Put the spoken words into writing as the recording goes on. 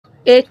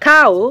A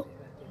cow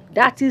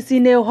that is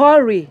in a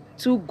hurry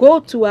to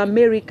go to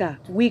America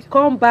will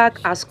come back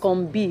as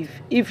corn beef.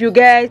 If you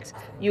get,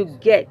 you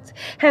get.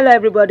 Hello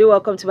everybody,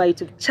 welcome to my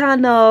YouTube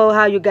channel.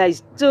 How you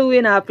guys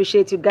doing? I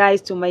appreciate you guys.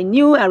 To my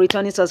new and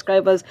returning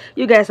subscribers,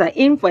 you guys are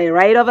in for a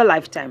ride of a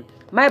lifetime.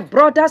 My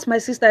brothers, my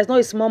sisters, it's not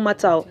a small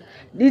matter.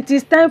 It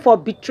is time for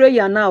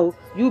betrayal now.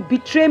 You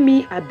betray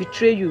me, I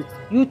betray you.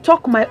 You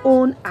talk my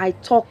own, I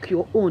talk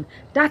your own.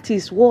 That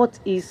is what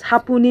is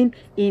happening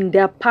in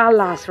the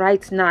palace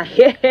right now.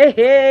 Hey, hey,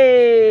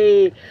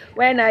 hey.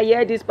 When I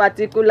hear this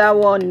particular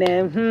one,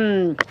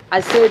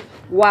 I said,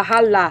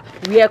 wahala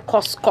where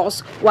cost,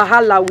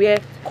 wahala where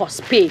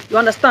cost pay. You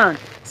understand?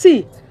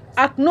 See,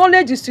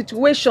 acknowledge the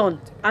situation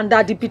and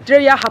that the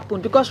betrayal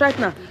happened. Because right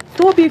now,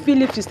 Tobi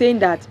Phillips is saying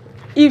that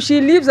if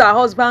she leaves her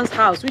husband's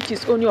house, which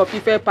is Ooni of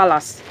Ife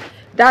palace,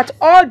 that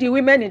all the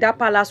women in that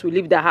palace will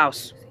leave the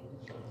house.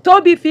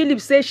 Tobi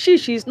Phillips says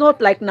she's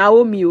not like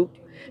Naomi,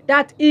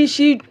 that if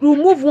she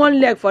remove one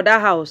leg for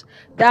that house,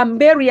 that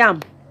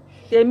Mariam,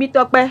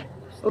 Temitope,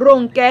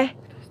 Ronke,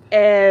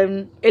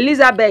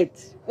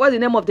 Elizabeth, what's the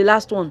name of the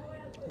last one?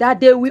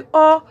 That they will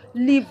all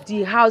leave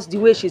the house the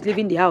way she's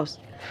leaving the house.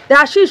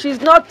 That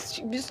she's not,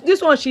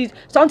 this one,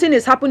 something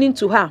is happening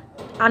to her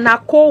and her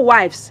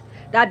co-wives,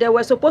 that they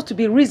were supposed to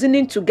be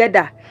reasoning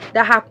together,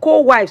 that her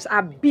co-wives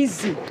are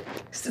busy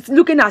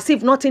looking as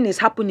if nothing is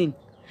happening,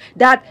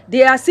 that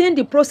they are seeing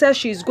the process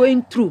she's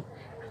going through.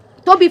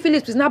 Tobi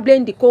Phillips is not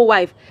blaming the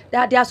co-wife,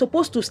 that they are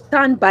supposed to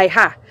stand by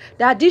her,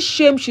 that this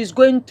shame she's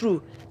going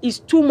through is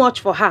too much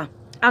for her,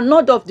 and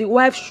none of the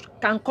wives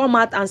can come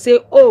out and say,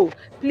 oh,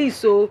 please,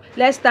 so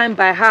let's stand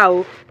by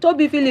her.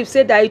 Tobi Phillips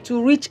said that it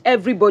will reach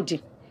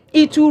everybody.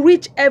 It will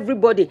reach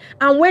everybody,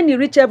 and when it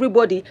reach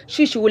everybody,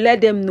 she will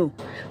let them know.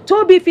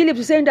 Tobi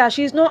Phillips is saying that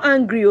she's not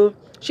angry.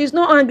 She's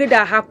not angry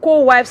that her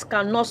co-wives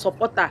cannot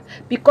support her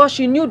because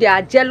she knew they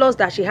are jealous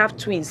that she have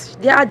twins.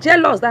 They are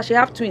jealous that she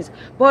have twins,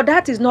 but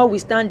that is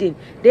notwithstanding.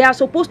 They are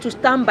supposed to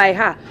stand by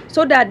her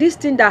so that this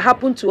thing that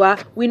happened to her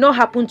will not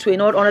happen to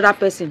another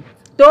person.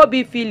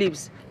 Tobi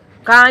Phillips,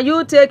 can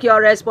you take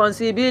your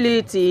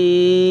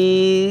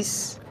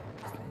responsibilities?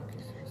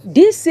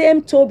 This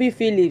same Tobi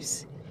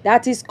Phillips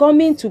that is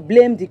coming to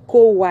blame the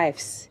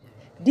co-wives.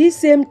 This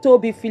same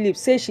Tobi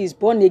Phillips says she's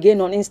born again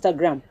on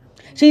Instagram.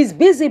 She's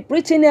busy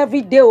preaching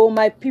every day, oh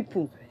my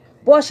people.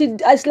 But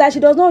it's like she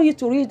does not used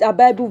to read a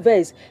Bible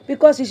verse.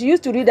 Because if she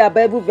used to read a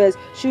Bible verse,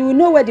 she will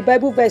know where the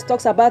Bible verse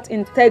talks about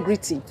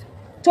integrity.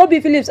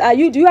 Tobi Phillips,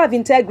 do you have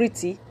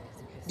integrity?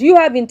 Do you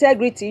have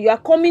integrity? You are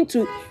coming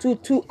to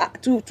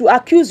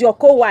accuse your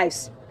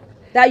co-wives.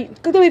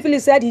 That Tobi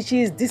Phillips said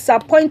she is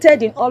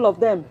disappointed in all of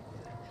them.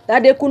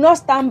 That they could not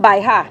stand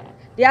by her.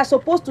 They are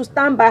supposed to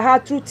stand by her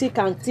through thick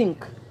and thin.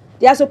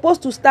 They are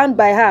supposed to stand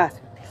by her.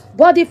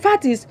 But the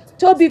fact is,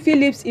 Tobi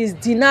Phillips is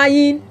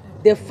denying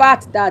the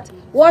fact that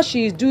what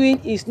she is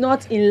doing is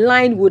not in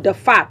line with the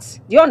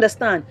facts. Do you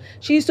understand?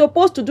 She is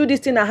supposed to do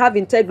this thing and have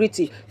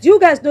integrity. Do you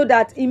guys know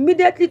that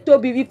immediately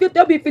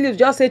Tobi Phillips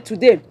just said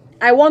today,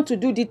 I want to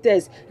do the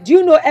test, do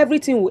you know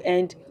everything will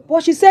end?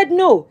 But she said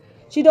no.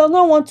 She does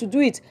not want to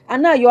do it.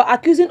 And now you're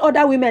accusing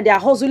other women. They are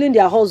hustling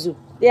their hustle.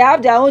 They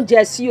have their own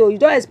jersey. You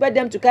don't expect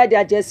them to carry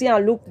their jersey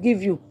and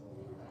give you.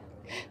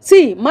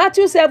 See,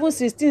 Matthew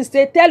 7:16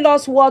 says, tell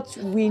us what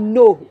we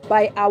know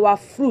by our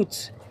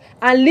fruit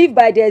and live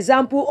by the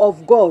example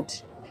of God.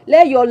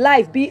 Let your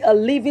life be a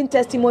living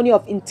testimony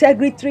of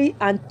integrity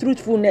and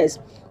truthfulness.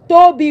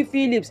 Tobi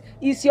Phillips,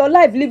 is your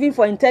life living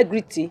for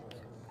integrity?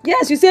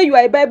 Yes, you say you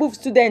are a Bible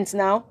student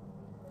now.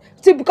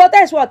 See, because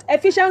that's what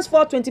Ephesians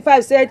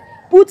 4:25 said,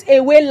 put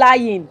away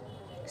lying.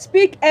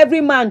 Speak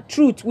every man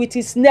truth with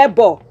his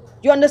neighbor.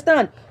 You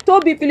understand?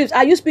 Tobi Phillips,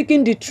 are you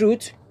speaking the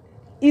truth?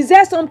 Is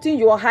there something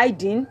you are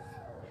hiding?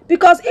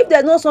 Because if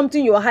there's not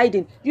something you are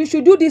hiding, you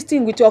should do this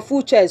thing with your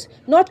full chest.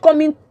 Not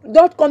coming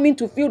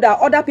to feel that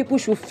other people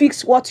should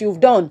fix what you've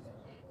done.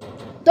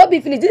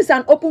 Tobi Phillips, this is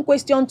an open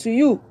question to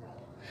you.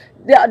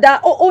 The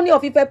Ooni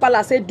of Ife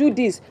Palace say do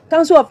this.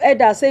 Council of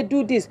Elders say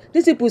do this.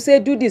 These people say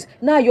do this.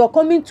 Now you're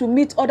coming to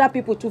meet other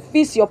people to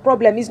fix your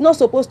problem. It's not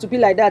supposed to be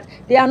like that.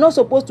 They are not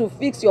supposed to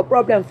fix your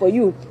problem for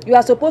you. You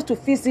are supposed to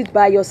fix it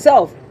by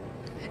yourself.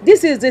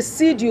 This is the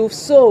seed you've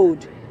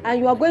sowed, and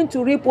you are going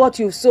to reap what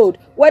you've sowed,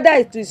 whether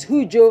it is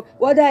huge,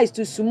 whether it's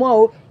too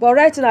small. But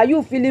right now,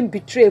 you feeling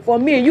betrayed. For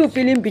me, you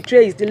feeling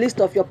betrayed is the least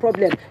of your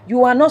problem.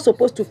 You are not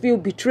supposed to feel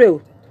betrayed.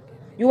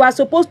 You are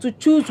supposed to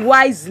choose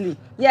wisely.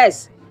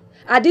 Yes.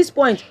 At this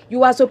point,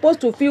 you are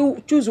supposed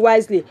to choose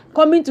wisely.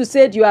 Coming to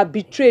say you are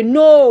betrayed.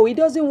 No, it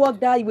doesn't work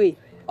that way.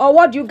 Or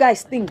what do you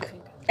guys think?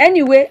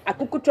 Anyway, I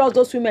could trust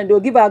those women. They'll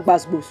give her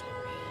gbasgbos.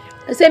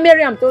 I say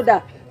Mariam told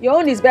her, your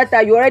own is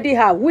better. You already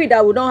have. We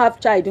that we don't have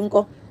child,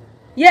 unko.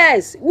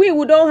 Yes, we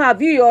who don't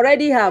have, you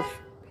already have.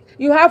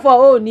 You have for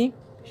Ooni.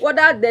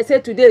 Whether they say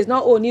today is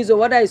not Ooni's own,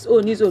 whether it's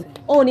Ooni's own.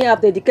 Ooni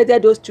have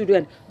dedicated those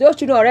children. Those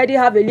children already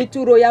have a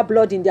little royal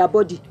blood in their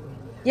body.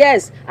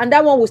 Yes, and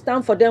that one will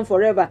stand for them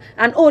forever.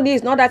 And Ooni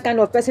is not that kind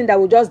of person that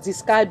will just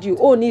discard you.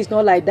 Ooni is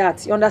not like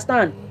that. You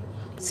understand?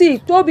 See,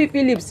 Tobi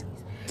Phillips,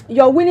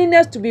 your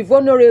willingness to be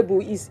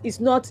vulnerable is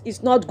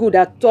not good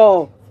at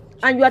all.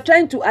 And you are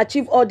trying to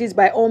achieve all this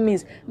by all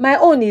means. My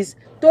own is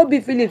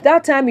Tobi Phillips.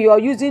 That time you are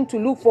using to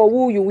look for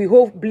who you will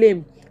hold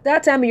blame.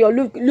 That time you are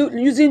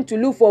using to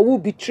look for who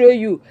betray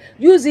you.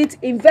 Use it,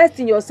 invest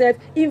in yourself,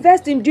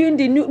 invest in doing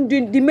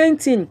the main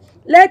thing.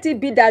 Let it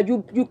be that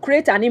you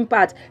create an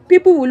impact.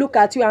 People will look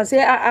at you and say,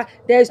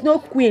 there is no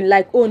queen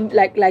like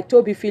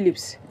Tobi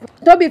Phillips.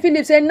 Tobi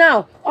Phillips said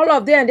now all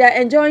of them, they are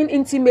enjoying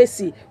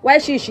intimacy. Why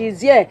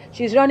she's here?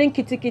 She's running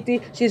kitty kitty.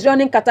 She's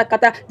running kata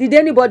kata. Did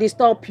anybody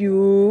stop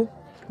you?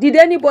 Did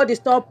anybody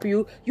stop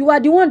you? You are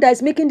the one that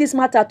is making this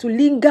matter to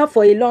linger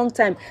for a long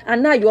time,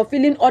 and now you are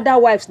feeling other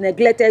wives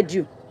neglected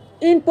you.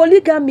 In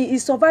polygamy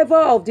is survival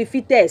of the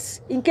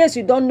fittest. In case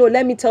you don't know,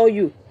 let me tell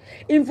you.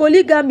 In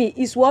polygamy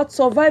is what?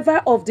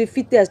 Survivor of the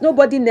fittest.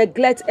 Nobody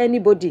neglects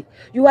anybody.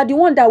 You are the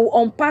one that will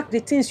unpack the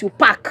things you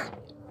pack.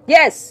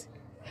 Yes.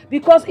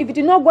 Because if you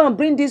did not go and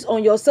bring this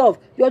on yourself,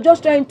 you are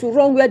just trying to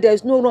run where there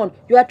is no run.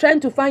 You are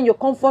trying to find your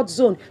comfort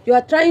zone. You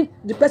are trying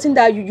the person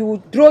that you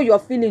will draw your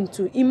feeling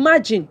to.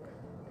 Imagine.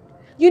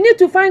 You need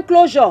to find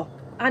closure.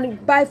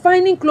 And by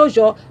finding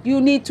closure, you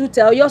need to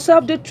tell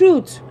yourself the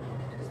truth.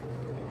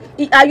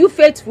 Are you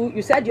faithful?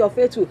 You said you're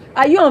faithful.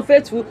 Are you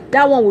unfaithful?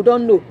 That one we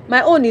don't know.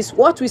 My own is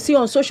what we see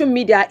on social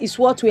media is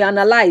what we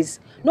analyze.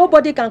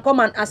 Nobody can come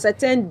and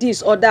ascertain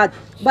this or that.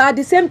 But at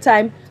the same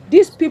time,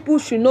 these people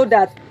should know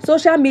that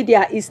social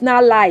media is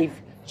now live.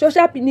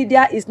 Social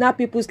media is now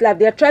people's life.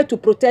 They are trying to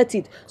protect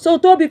it. So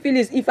Tobi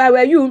Phillips, if I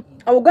were you,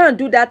 I will go and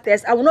do that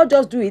test. I will not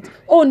just do it.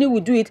 Oni will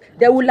do it.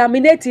 They will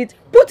laminate it.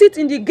 Put it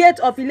in the gate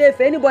of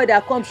Ile-Ife. Anybody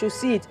that comes should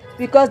see it.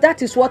 Because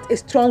that is what a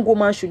strong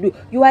woman should do.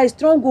 You are a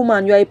strong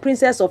woman. You are a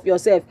princess of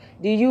yourself.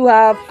 Do you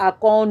have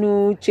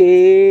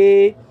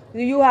Akonuche? Do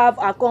you have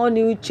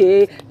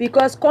Akonuche?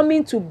 Because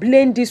coming to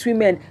blame these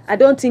women, I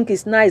don't think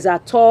it's nice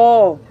at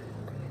all.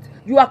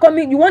 You are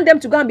coming. You want them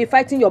to go and be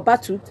fighting your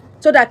battle?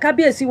 So that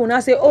Kabiyesi will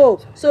not say,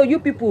 oh, so you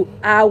people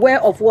are aware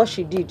of what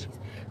she did.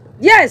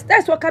 Yes,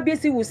 that's what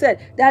Kabiyesi will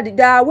say, that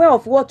they are aware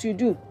of what you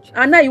do.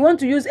 And now you want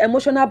to use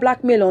emotional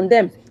blackmail on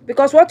them.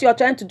 Because what you are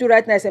trying to do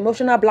right now is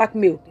emotional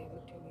blackmail.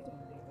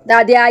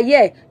 That they are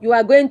here, you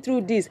are going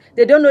through this.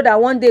 They don't know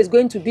that one day is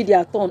going to be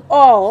their turn.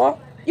 Or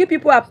you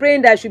people are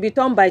praying that it should be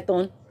turn by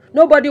turn.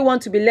 Nobody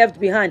wants to be left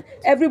behind.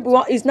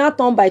 Everyone is not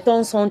turn by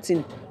turn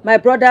something. My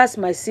brothers,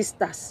 my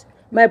sisters.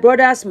 My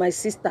brothers, my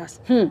sisters,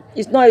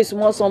 it's not a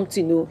small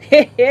something, no.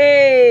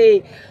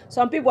 Hey.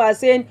 Some people are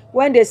saying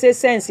when they say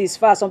sense is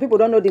far, some people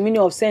don't know the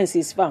meaning of sense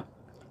is far.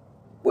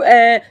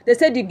 They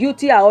say the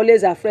guilty are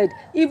always afraid.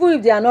 Even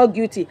if they are not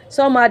guilty,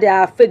 somehow they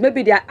are afraid.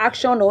 Maybe their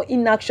action or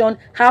inaction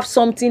have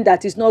something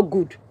that is not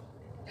good.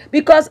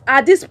 Because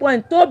at this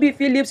point, Tobi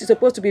Phillips is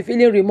supposed to be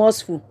feeling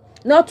remorseful,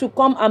 not to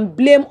come and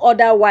blame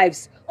other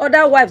wives.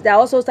 Other wives that are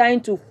also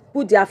trying to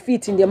put their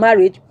feet in the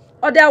marriage.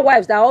 Other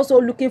wives that are also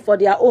looking for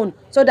their own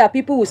so that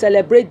people will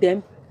celebrate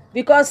them.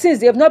 Because since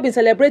they have not been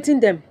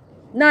celebrating them,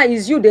 now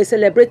it's you they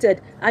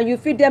celebrated. And you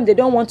feed them, they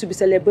don't want to be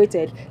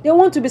celebrated. They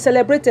want to be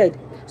celebrated.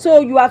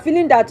 So you are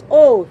feeling that,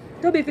 oh,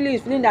 Tobi Phillips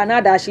is feeling that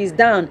now that she's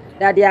down,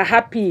 that they are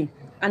happy.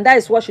 And that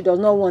is what she does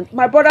not want.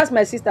 My brothers,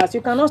 my sisters, you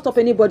cannot stop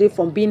anybody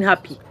from being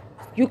happy.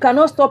 You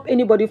cannot stop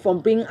anybody from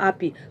being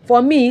happy.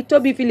 For me,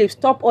 Tobi Phillips,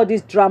 stop all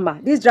this drama.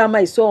 This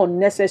drama is so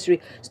unnecessary.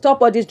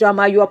 Stop all this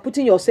drama. You are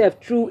putting yourself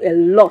through a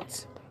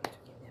lot.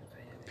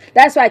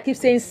 That's why I keep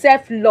saying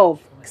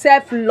self-love.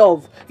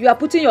 Self-love. You are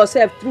putting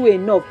yourself through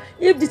enough.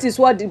 If this is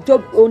what the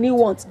job only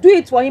wants, do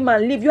it for him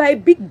and leave. You are a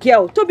big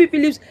girl. Tobi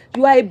Phillips,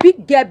 you are a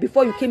big girl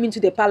before you came into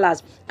the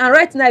palace. And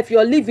right now, if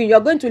you're living,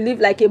 you're going to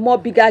live like a more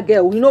bigger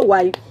girl. You know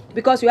why?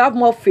 Because you have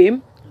more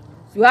fame.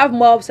 You have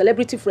more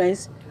celebrity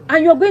friends.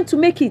 And you're going to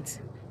make it.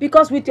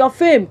 Because with your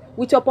fame,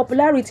 with your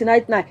popularity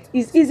right now,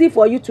 it's easy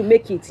for you to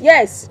make it.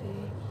 Yes.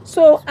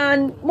 So,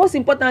 and most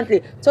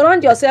importantly,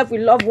 surround yourself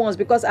with loved ones,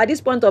 because at this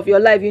point of your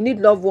life, you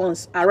need loved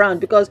ones around,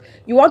 because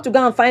you want to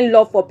go and find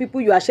love for people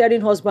you are sharing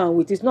husband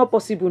with. It's not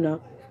possible now.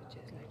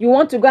 You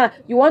want to go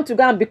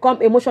and become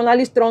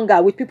emotionally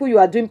stronger with people you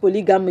are doing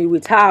polygamy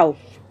with. How?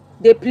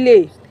 They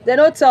play. They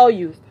don't tell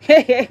you.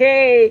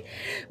 Hey.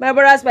 My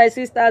brothers, my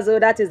sisters, so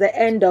that is the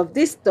end of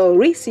this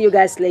story. See you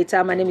guys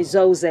later. My name is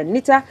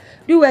Nita.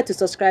 Do well to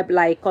subscribe,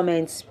 like,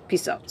 comment.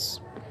 Peace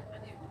out.